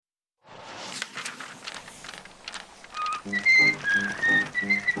Hey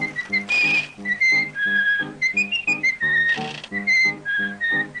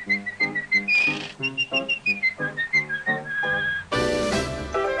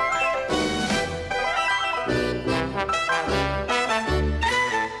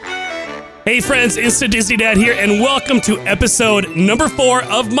friends, Insta Disney Dad here, and welcome to episode number 4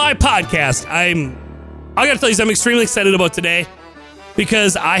 of my podcast. I gotta tell you, I'm extremely excited about today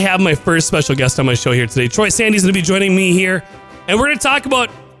because I have my first special guest on my show here today. Troy Sandy's gonna be joining me here, and we're gonna talk about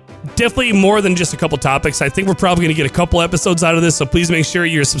definitely more than just a couple topics. I think we're probably gonna get a couple episodes out of this, so please make sure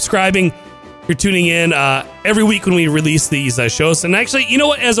you're subscribing, you're tuning in every week when we release these shows. And actually, you know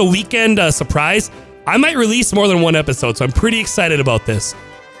what, as a weekend surprise, I might release more than one episode, so I'm pretty excited about this.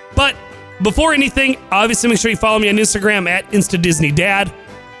 But before anything, obviously make sure you follow me on Instagram at InstaDisneyDad.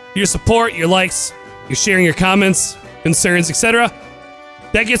 Your support, your likes, your sharing, your comments, concerns, etc.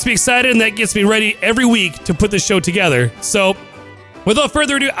 That gets me excited and that gets me ready every week to put this show together. So, without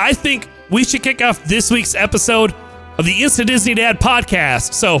further ado, I think we should kick off this week's episode of the Insta Disney Dad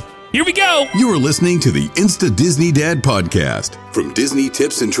podcast. So, here we go. You are listening to the Insta Disney Dad podcast. From Disney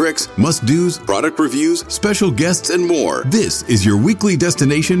tips and tricks, must-dos, product reviews, special guests, and more, this is your weekly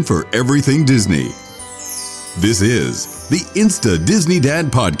destination for everything Disney. This is the Insta Disney Dad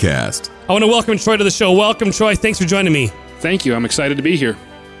podcast. I want to welcome Troy to the show. Welcome, Troy. Thanks for joining me. Thank you. I'm excited to be here.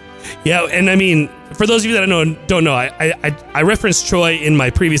 Yeah, and I mean, for those of you that don't know, I referenced Troy in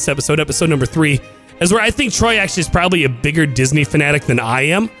my previous episode number 3, as where I think Troy actually is probably a bigger Disney fanatic than I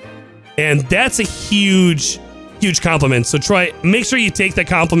am. And that's a huge, huge compliment. So, Troy, make sure you take that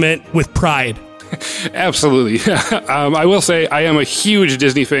compliment with pride. Absolutely. I will say I am a huge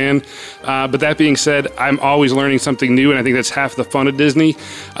Disney fan. But that being said, I'm always learning something new. And I think that's half the fun of Disney.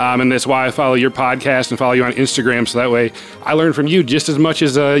 And that's why I follow your podcast and follow you on Instagram. So that way I learn from you just as much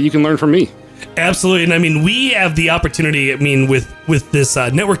as you can learn from me. Absolutely. And I mean, we have the opportunity, with this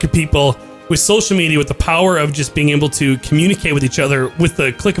network of people, with social media, with the power of just being able to communicate with each other with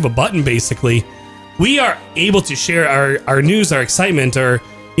the click of a button, basically, we are able to share our news, our excitement, or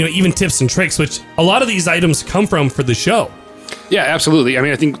even tips and tricks, which a lot of these items come from for the show. Yeah, absolutely. I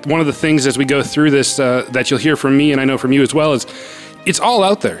mean, I think one of the things as we go through this that you'll hear from me, and I know from you as well, is it's all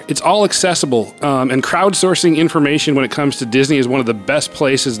out there. It's all accessible. And crowdsourcing information when it comes to Disney is one of the best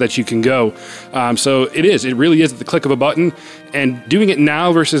places that you can go. So it really is at the click of a button. And doing it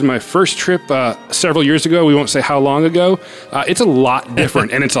now versus my first trip several years ago, we won't say how long ago, it's a lot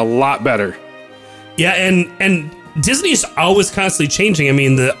different and it's a lot better. Yeah, and Disney's always constantly changing. I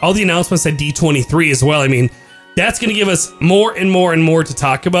mean, all the announcements at D23 as well. I mean, that's going to give us more and more and more to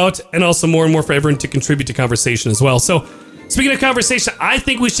talk about, and also more and more for everyone to contribute to conversation as well. So, speaking of conversation, I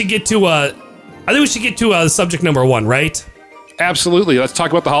think we should get to subject number 1, right? Absolutely. Let's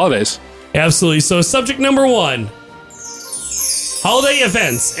talk about the holidays. Absolutely. So, subject number 1, holiday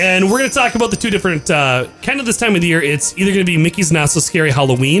events, and we're going to talk about the two different kind of this time of the year. It's either going to be Mickey's Not So Scary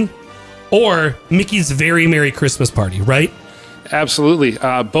Halloween or Mickey's Very Merry Christmas Party, right? Absolutely.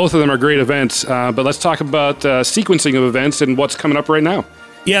 Both of them are great events, but let's talk about sequencing of events and what's coming up right now.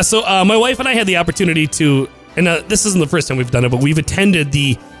 Yeah, so my wife and I had the opportunity to, and this isn't the first time we've done it, but we've attended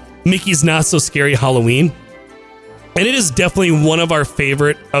the Mickey's Not So Scary Halloween, and it is definitely one of our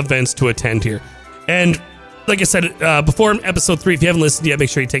favorite events to attend here. And like I said, before episode 3, if you haven't listened yet, make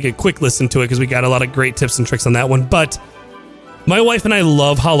sure you take a quick listen to it because we got a lot of great tips and tricks on that one. But my wife and I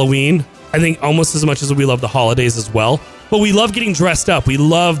love Halloween, I think almost as much as we love the holidays as well. But we love getting dressed up. We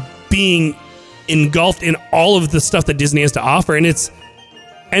love being engulfed in all of the stuff that Disney has to offer. And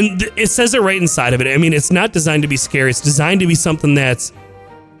it says it right inside of it. I mean, it's not designed to be scary. It's designed to be something that's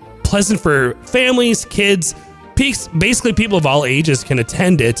pleasant for families, kids, basically people of all ages can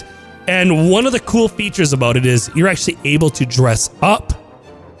attend it. And one of the cool features about it is you're actually able to dress up,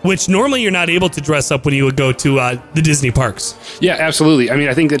 which normally you're not able to dress up when you would go to the Disney parks. Yeah, absolutely. I mean,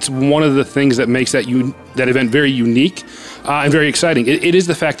 I think that's one of the things that makes that event very unique and very exciting. It is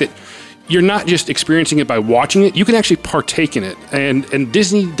the fact that you're not just experiencing it by watching it, you can actually partake in it. And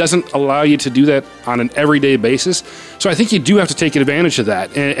Disney doesn't allow you to do that on an everyday basis. So I think you do have to take advantage of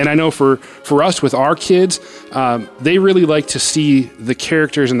that. And I know for us with our kids, they really like to see the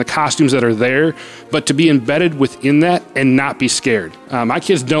characters and the costumes that are there, but to be embedded within that and not be scared. My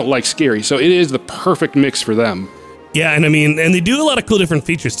kids don't like scary, so it is the perfect mix for them. Yeah, and I mean, and they do a lot of cool different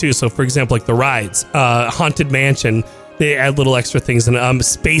features too. So for example, like the rides, Haunted Mansion, they add little extra things, and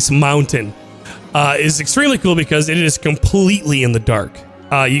Space Mountain is extremely cool because it is completely in the dark.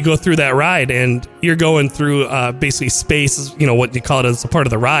 You go through that ride and you're going through basically space, what you call it as a part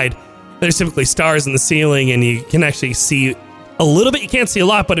of the ride. There's typically stars in the ceiling and you can actually see a little bit. You can't see a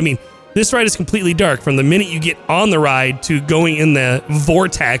lot, but I mean, This ride is completely dark from the minute you get on the ride to going in the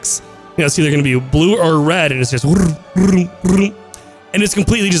vortex. It's either going to be blue or red, and it's just, and it's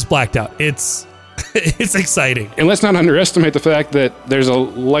completely just blacked out. It's exciting. And let's not underestimate the fact that there's a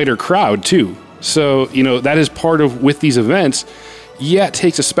lighter crowd too. So, that is part of with these events. Yeah, it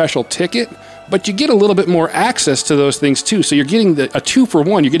takes a special ticket, but you get a little bit more access to those things too. So you're getting a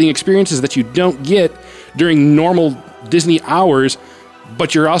 2-for-1. You're getting experiences that you don't get during normal Disney hours,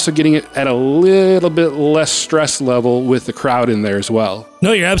 but you're also getting it at a little bit less stress level with the crowd in there as well.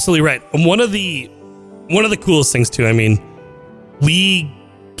 No, you're absolutely right. One of the coolest things too, we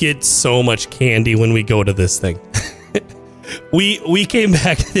get so much candy when we go to this thing. we came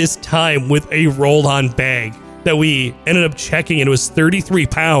back this time with a roll-on bag that we ended up checking, and it was 33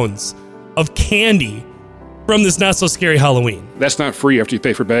 pounds of candy from this Not So Scary Halloween. That's not free after you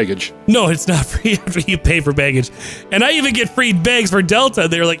pay for baggage. No, it's not free after you pay for baggage. And I even get free bags for Delta.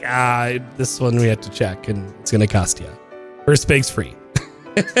 They're like, this one we have to check, and it's going to cost you. First bag's free.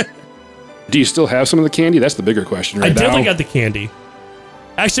 Do you still have some of the candy? That's the bigger question right now. I definitely got the candy.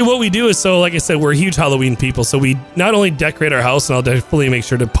 Actually, what we do is, so like I said, we're huge Halloween people. So we not only decorate our house, and I'll definitely make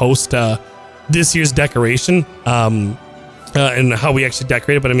sure to post this year's decoration and how we actually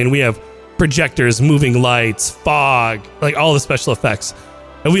decorate it. But we have projectors, moving lights, fog, like all the special effects.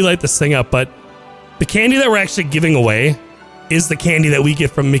 And we light this thing up. But the candy that we're actually giving away is the candy that we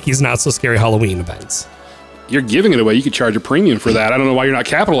get from Mickey's Not So Scary Halloween events. You're giving it away. You could charge a premium for that. I don't know why you're not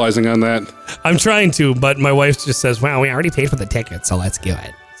capitalizing on that. I'm trying to, but my wife just says, well, we already paid for the ticket, so let's give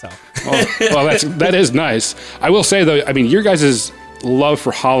it. So. Well, that is nice. I will say, though, your guys' love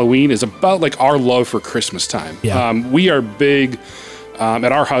for Halloween is about like our love for Christmas time. Yeah. We are big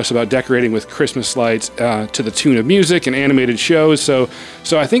at our house about decorating with Christmas lights to the tune of music and animated shows. So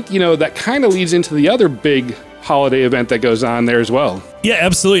I think, that kind of leads into the other big holiday event that goes on there as well. Yeah,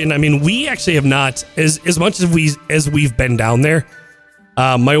 absolutely. And we actually have not, as much as we've been down there.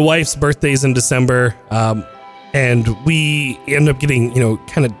 My wife's birthday is in December, and we end up getting,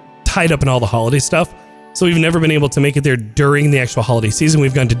 kind of tied up in all the holiday stuff. So we've never been able to make it there during the actual holiday season.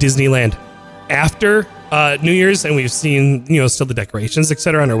 We've gone to Disneyland after New Year's, and we've seen, still the decorations,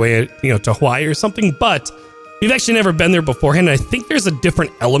 etc., on our way, to Hawaii or something. But we've actually never been there beforehand. And I think there's a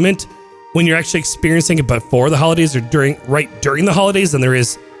different element when you're actually experiencing it before the holidays or during the holidays than there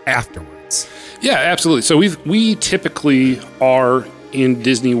is afterwards. Yeah, absolutely. So we typically are in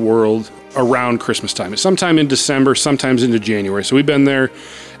Disney World around Christmas time. It's sometime in December, sometimes into January. So we've been there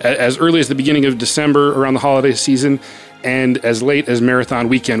as early as the beginning of December around the holiday season, and as late as Marathon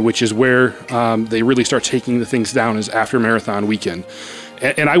Weekend, which is where they really start taking the things down, is after Marathon Weekend.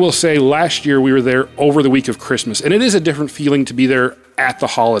 And I will say, last year we were there over the week of Christmas, and it is a different feeling to be there at the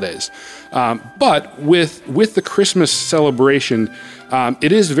holidays. But with the Christmas celebration,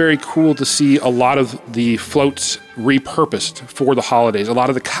 it is very cool to see a lot of the floats repurposed for the holidays, a lot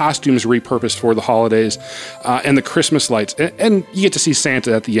of the costumes repurposed for the holidays, and the Christmas lights. And you get to see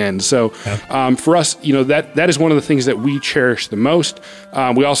Santa at the end. So for us, that is one of the things that we cherish the most.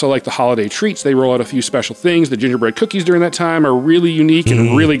 We also like the holiday treats. They roll out a few special things. The gingerbread cookies during that time are really unique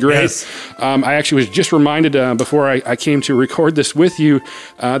and really great. Yes. I actually was just reminded before I came to record this with you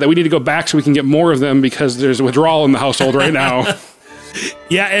that we need to go back so we can get more of them, because there's a withdrawal in the household right now.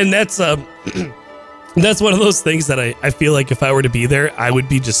 Yeah, and that's one of those things that I feel like if I were to be there, I would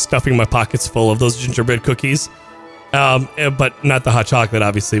be just stuffing my pockets full of those gingerbread cookies. But not the hot chocolate,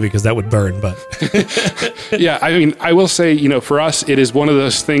 obviously, because that would burn. But yeah, I will say, for us, it is one of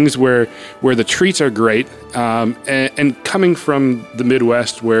those things where the treats are great. And coming from the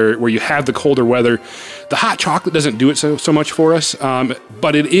Midwest, where you have the colder weather, the hot chocolate doesn't do it so much for us.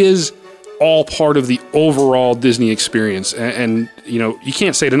 But it is all part of the overall Disney experience. And you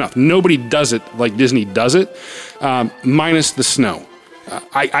can't say it enough. Nobody does it like Disney does it, minus the snow.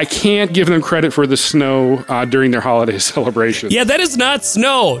 I can't give them credit for the snow during their holiday celebration. Yeah, that is not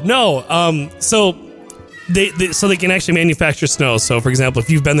snow. No. So they can actually manufacture snow. So, for example, if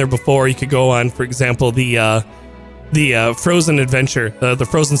you've been there before, you could go on, for example, the Frozen Adventure, the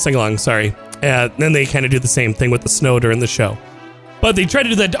Frozen sing-along. Sorry, then they kind of do the same thing with the snow during the show. But they try to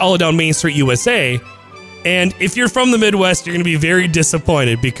do that all down Main Street, USA. And if you're from the Midwest, you're going to be very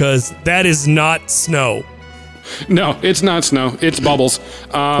disappointed, because that is not snow. No, it's not snow. It's bubbles.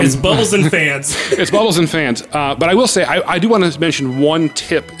 It's bubbles and fans. It's bubbles and fans. But I will say, I do want to mention one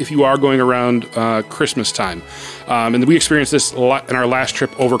tip if you are going around Christmas time. And we experienced this a lot in our last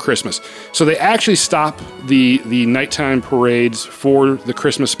trip over Christmas. So they actually stop the nighttime parades for the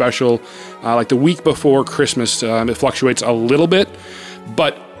Christmas special. Like the week before Christmas, it fluctuates a little bit.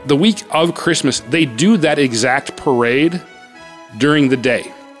 But the week of Christmas, they do that exact parade during the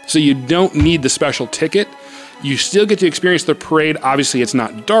day. So you don't need the special ticket. You still get to experience the parade. Obviously, it's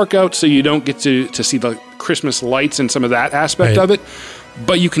not dark out, so you don't get to see the Christmas lights and some of that aspect of it.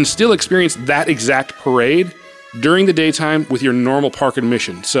 But you can still experience that exact parade during the daytime with your normal park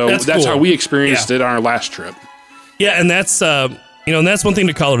admission. So that's cool. how we experienced it on our last trip. Yeah, and that's and that's one thing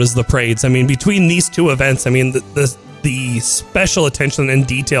to call it is the parades. I mean, between these two events, I mean, the special attention and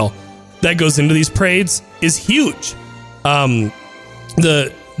detail that goes into these parades is huge.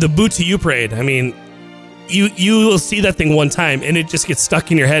 The Boot to You parade, I mean, you will see that thing one time and it just gets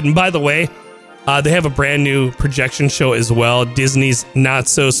stuck in your head. And by the way, they have a brand new projection show as well, Disney's Not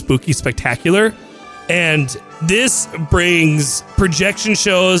So Spooky Spectacular. And this brings projection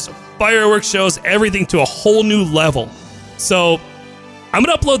shows, fireworks shows, everything to a whole new level. So I'm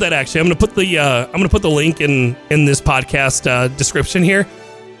going to upload that actually. I'm going to put the link in this podcast description here.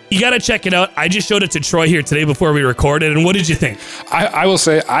 You got to check it out. I just showed it to Troy here today before we recorded. And what did you think? I will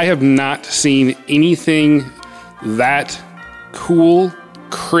say I have not seen anything that cool,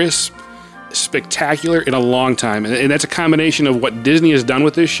 crisp, spectacular in a long time. And that's a combination of what Disney has done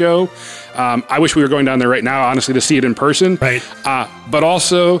with this show. I wish we were going down there right now, honestly, to see it in person. Right. But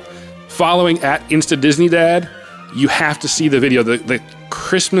also following at Insta Disney Dad, you have to see the video, the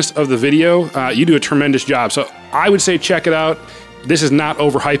crispness of the video. You do a tremendous job. So I would say check it out. This is not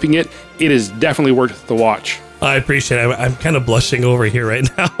overhyping it. It is definitely worth the watch. I appreciate it. I'm kind of blushing over here right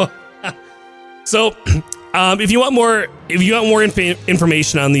now. So, if you want more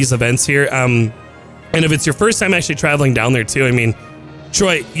information on these events here, and if it's your first time actually traveling down there too, I mean,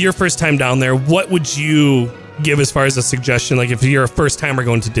 Troy, your first time down there, what would you give as far as a suggestion? Like if you're a first timer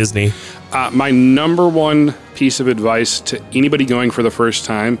going to Disney, my number one piece of advice to anybody going for the first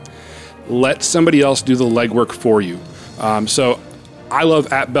time: let somebody else do the legwork for you. So I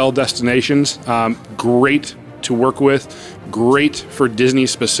love At Bell Destinations. Great to work with, great for Disney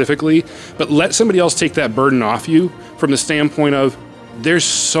specifically, but let somebody else take that burden off you from the standpoint of there's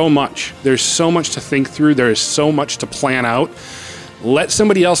so much to think through. There is so much to plan out. Let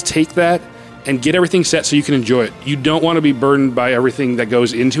somebody else take that and get everything set so you can enjoy it. You don't want to be burdened by everything that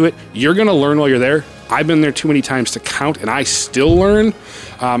goes into it. You're going to learn while you're there. I've been there too many times to count, and I still learn.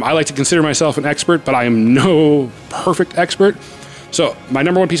 I like to consider myself an expert, but I am no perfect expert. So my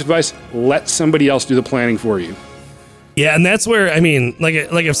number one piece of advice, let somebody else do the planning for you. Yeah, and that's where, I mean, like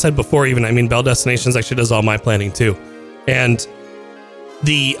I've said before even, I mean, Bell Destinations actually does all my planning too. And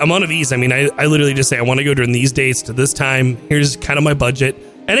the amount of ease, I mean, I literally just say, I want to go during these dates to this time. Here's kind of my budget.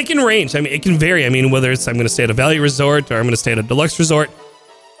 And it can range. I mean, it can vary. I mean, whether it's I'm going to stay at a value resort or I'm going to stay at a deluxe resort,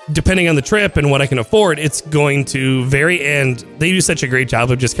 depending on the trip and what I can afford, it's going to vary. And they do such a great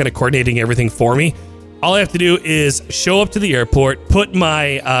job of just kind of coordinating everything for me. All I have to do is show up to the airport, put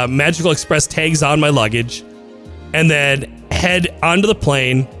my Magical Express tags on my luggage, and then head onto the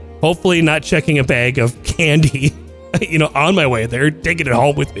plane, hopefully not checking a bag of candy, on my way there, taking it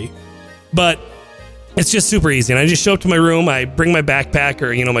home with me. But it's just super easy. And I just show up to my room, I bring my backpack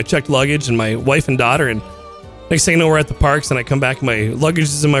or, my checked luggage and my wife and daughter, and next thing you know, we're at the parks, and I come back, my luggage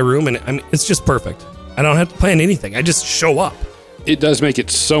is in my room, and I mean, it's just perfect. I don't have to plan anything. I just show up. It does make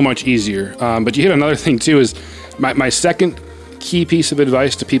it so much easier. But you hit another thing too, is my second key piece of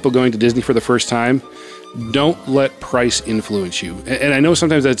advice to people going to Disney for the first time: don't let price influence you. And I know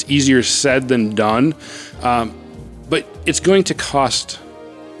sometimes that's easier said than done, but it's going to cost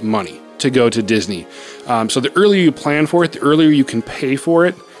money to go to Disney. So the earlier you plan for it, the earlier you can pay for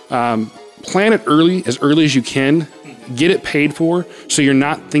it. Plan it early as you can. Get it paid for so you're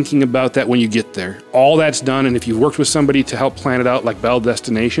not thinking about that when you get there. All that's done, and if you've worked with somebody to help plan it out like Bell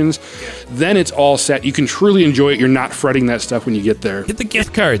Destinations, then it's all set. You can truly enjoy it. You're not fretting that stuff when you get there. Get the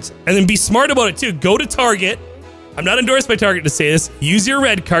gift cards, and then be smart about it too. Go to Target. I'm not endorsed by Target to say this. Use your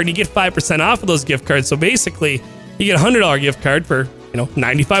red card and you get 5% off of those gift cards. So basically, you get a $100 gift card for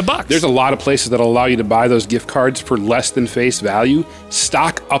 $95. There's a lot of places that allow you to buy those gift cards for less than face value.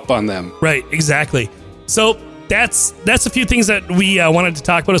 Stock up on them. Right, exactly. So that's a few things that we wanted to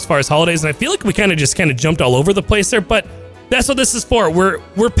talk about as far as holidays, and I feel like we kind of jumped all over the place there, but that's what this is for.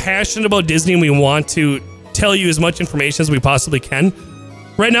 We're passionate about Disney, and we want to tell you as much information as we possibly can.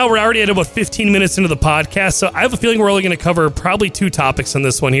 Right now, we're already at about 15 minutes into the podcast, so I have a feeling we're only going to cover probably 2 topics on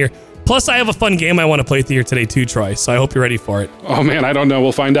this one here. Plus, I have a fun game I want to play with you here today too, Troy, so I hope you're ready for it. Oh man, I don't know.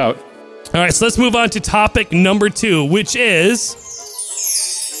 We'll find out. All right, so let's move on to topic number 2, which is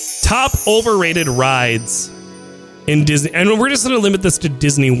top overrated rides in Disney. And we're just going to limit this to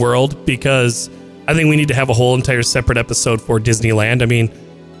Disney World because I think we need to have a whole entire separate episode for Disneyland. I mean,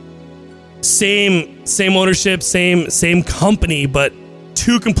 same ownership, same company, but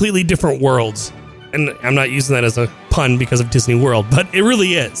 2 completely different worlds. and I'm not using that as a pun because of Disney World, but it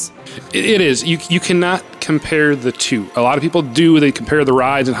really is. It is. You cannot compare the two. A lot of people do. They compare the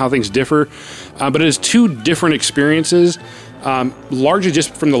rides and how things differ, but it is two different experiences, largely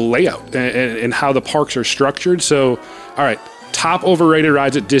just from the layout and how the parks are structured. So, all right, top overrated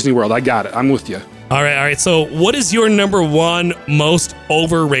rides at Disney World. I got it. I'm with you. All right. So what is your number one most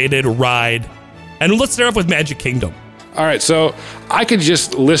overrated ride? And let's start off with Magic Kingdom. All right, so I could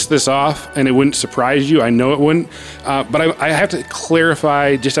just list this off and it wouldn't surprise you. I know it wouldn't. But I have to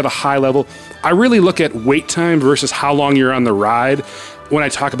clarify just at a high level. I really look at wait time versus how long you're on the ride when I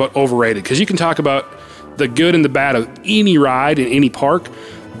talk about overrated. Because you can talk about the good and the bad of any ride in any park.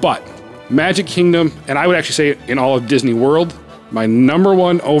 But Magic Kingdom, and I would actually say in all of Disney World, my number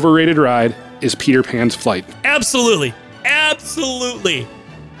one overrated ride is Peter Pan's Flight. Absolutely.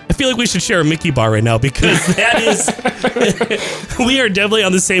 I feel like we should share a Mickey bar right now because that is, we are definitely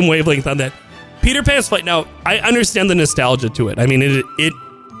on the same wavelength on that. Peter Pan's Flight. Now, I understand the nostalgia to it. I mean,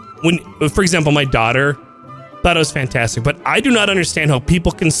 when, for example, my daughter thought it was fantastic, but I do not understand how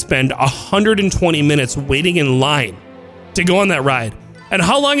people can spend 120 minutes waiting in line to go on that ride. And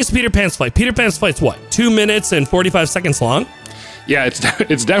how long is Peter Pan's Flight? Peter Pan's Flight's what, 2 minutes and 45 seconds long? Yeah, it's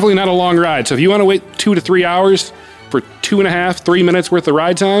definitely not a long ride. So if you want to wait 2 to 3 hours for 2.5, 3 minutes worth of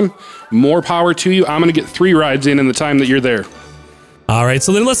ride time, more power to you. I'm going to get 3 rides in the time that you're there. All right,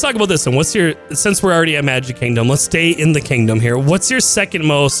 so then let's talk about this. And since we're already at Magic Kingdom, let's stay in the kingdom here. What's your second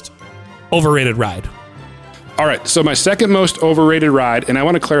most overrated ride? All right, so my second most overrated ride, and I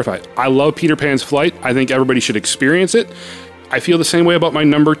want to clarify, I love Peter Pan's Flight. I think everybody should experience it. I feel the same way about my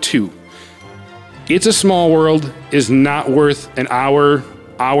number 2. It's a Small World is not worth an hour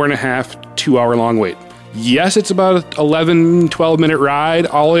and a half, 2 hour long wait. Yes, it's about an 11, 12-minute ride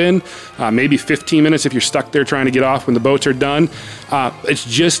all in, maybe 15 minutes if you're stuck there trying to get off when the boats are done. It's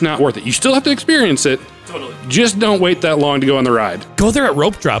just not worth it. You still have to experience it. Totally. Just don't wait that long to go on the ride. Go there at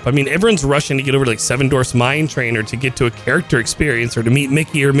rope drop. I mean, everyone's rushing to get over to like Seven Dwarfs Mine Train or to get to a character experience or to meet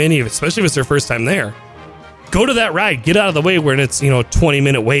Mickey or Minnie, especially if it's their first time there. Go to that ride. Get out of the way when it's,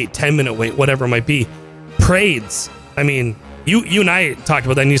 20-minute wait, 10-minute wait, whatever it might be. Parades. I mean, you and I talked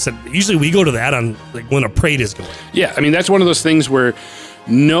about that, and you said usually we go to that on like when a parade is going. Yeah, I mean that's one of those things where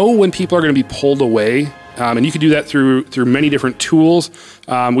know when people are going to be pulled away, and you can do that through many different tools.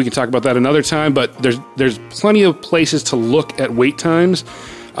 We can talk about that another time, but there's plenty of places to look at wait times.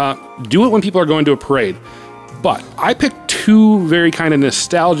 Do it when people are going to a parade. But I picked 2 very kind of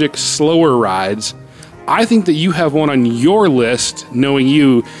nostalgic, slower rides. I think that you have one on your list, knowing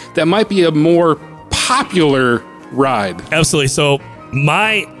you, that might be a more popular ride. Absolutely. So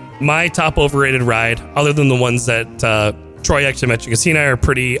my top overrated ride, other than the ones that Troy actually mentioned, because he and I are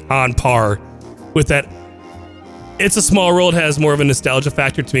pretty on par with that. It's a Small World has more of a nostalgia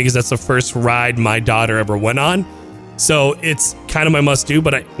factor to me because that's the first ride my daughter ever went on. So it's kind of my must do,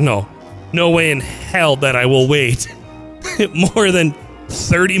 but no way in hell that I will wait more than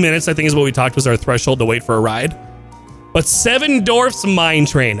 30 minutes, I think is what we talked was our threshold to wait for a ride. But Seven Dwarfs Mine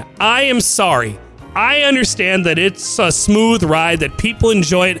Train, I am sorry. I understand that it's a smooth ride, that people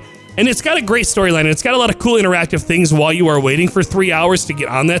enjoy it, and it's got a great storyline, and it's got a lot of cool interactive things while you are waiting for 3 hours to get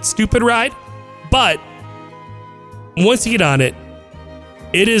on that stupid ride. But once you get on it,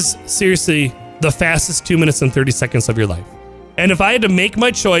 it is seriously the fastest 2 minutes and 30 seconds of your life. And if I had to make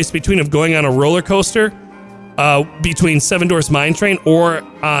my choice between going on a roller coaster, between Seven Dwarfs Mine Train or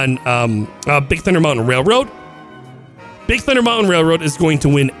on Big Thunder Mountain Railroad, Big Thunder Mountain Railroad is going to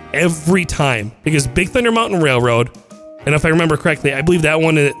win every time because Big Thunder Mountain Railroad, and if I remember correctly, I believe that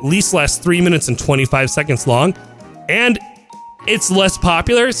one at least lasts 3 minutes and 25 seconds long, and it's less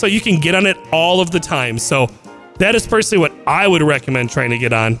popular, so you can get on it all of the time. So that is personally what I would recommend trying to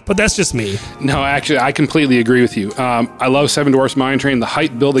get on, but that's just me. No, actually, I completely agree with you. I love Seven Dwarfs Mine Train, the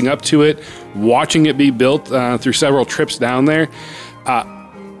hype building up to it, watching it be built through several trips down there.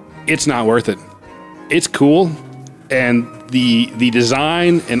 It's not worth it. It's cool, and the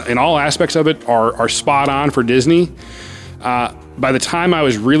design and all aspects of it are spot on for Disney. By the time I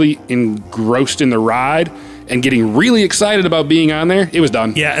was really engrossed in the ride and getting really excited about being on there, it was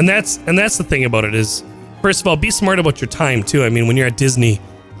done. Yeah, and that's the thing about it is, first of all, be smart about your time, too. I mean, when you're at Disney,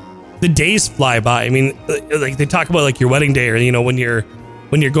 the days fly by. I mean, like they talk about like your wedding day or, when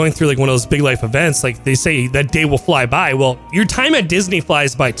you're going through like one of those big life events, like they say that day will fly by. Well, your time at Disney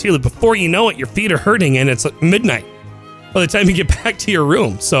flies by, too. Like, before you know it, your feet are hurting and it's midnight by the time you get back to your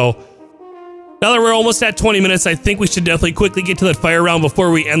room. So now that we're almost at 20 minutes, I think we should definitely quickly get to that fire round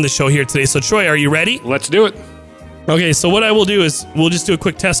before we end the show here today. So, Troy, are you ready? Let's do it. Okay, so what I will do is we'll just do a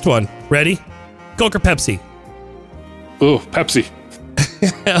quick test one. Ready? Coke or Pepsi? Ooh, Pepsi.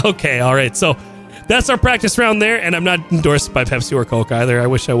 Okay, all right. So that's our practice round there, and I'm not endorsed by Pepsi or Coke either. I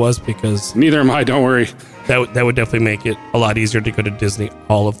wish I was, because Neither am I, don't worry. that would definitely make it a lot easier to go to Disney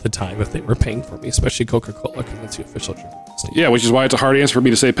all of the time if they were paying for me, especially Coca-Cola, because that's the official drink of Disney. Yeah, which is why it's a hard answer for me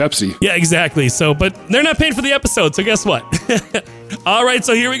to say Pepsi. Yeah, exactly. So, but they're not paying for the episode, so guess what? All right,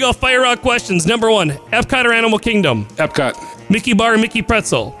 so here we go. Fire rock questions. Number 1, Epcot or Animal Kingdom? Epcot. Mickey Bar or Mickey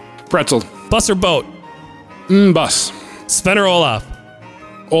Pretzel? Pretzel. Bus or boat? Bus. Sven or Olaf?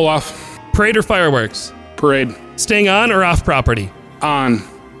 Olaf. Parade or fireworks? Parade. Staying on or off property? On.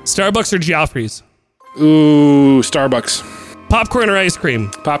 Starbucks or Geoffrey's? Ooh, Starbucks. Popcorn or ice cream?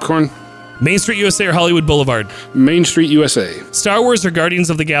 Popcorn. Main Street USA or Hollywood Boulevard? Main Street, USA. Star Wars or Guardians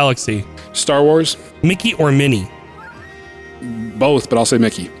of the Galaxy? Star Wars. Mickey or Minnie? Both, but I'll say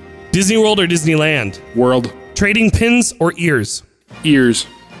Mickey. Disney World or Disneyland? World. Trading pins or ears? Ears.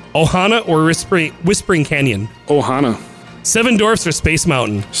 Ohana or Whispering Canyon? Ohana. Seven Dwarfs or Space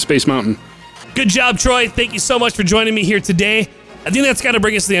Mountain? Space Mountain. Good job, Troy. Thank you so much for joining me here today. I think that's got to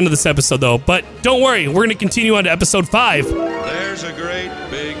bring us to the end of this episode, though. But don't worry, we're going to continue on to episode 5. There's a great,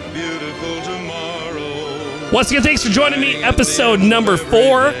 big, beautiful tomorrow. Once again, thanks for joining me. Episode number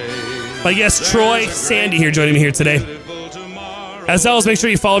 4. My guest, Troy Sandy, here joining me here today. As always, make sure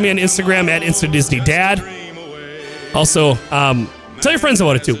you follow me on Instagram at InstaDisneyDad. Also, tell your friends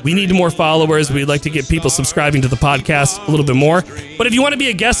about it too. We need more followers. We'd like to get people subscribing to the podcast a little bit more. But if you want to be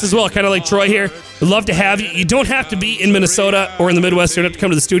a guest as well, kind of like Troy here, we'd love to have you. You don't have to be in Minnesota or in the Midwest. You don't have to come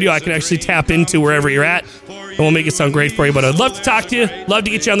to the studio. I can actually tap into wherever you're at, and we'll make it sound great for you. But I'd love to talk to you. Love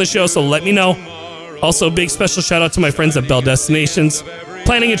to get you on the show, so let me know. Also, big special shout out to my friends at Bell Destinations.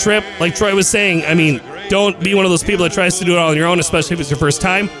 Planning a trip, like Troy was saying, I mean, don't be one of those people that tries to do it all on your own, especially if it's your first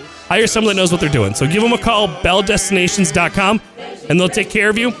time. Hire someone that knows what they're doing. So give them a call, belldestinations.com, and they'll take care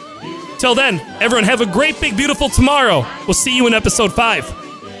of you. Till then, everyone have a great, big, beautiful tomorrow. We'll see you in episode 5.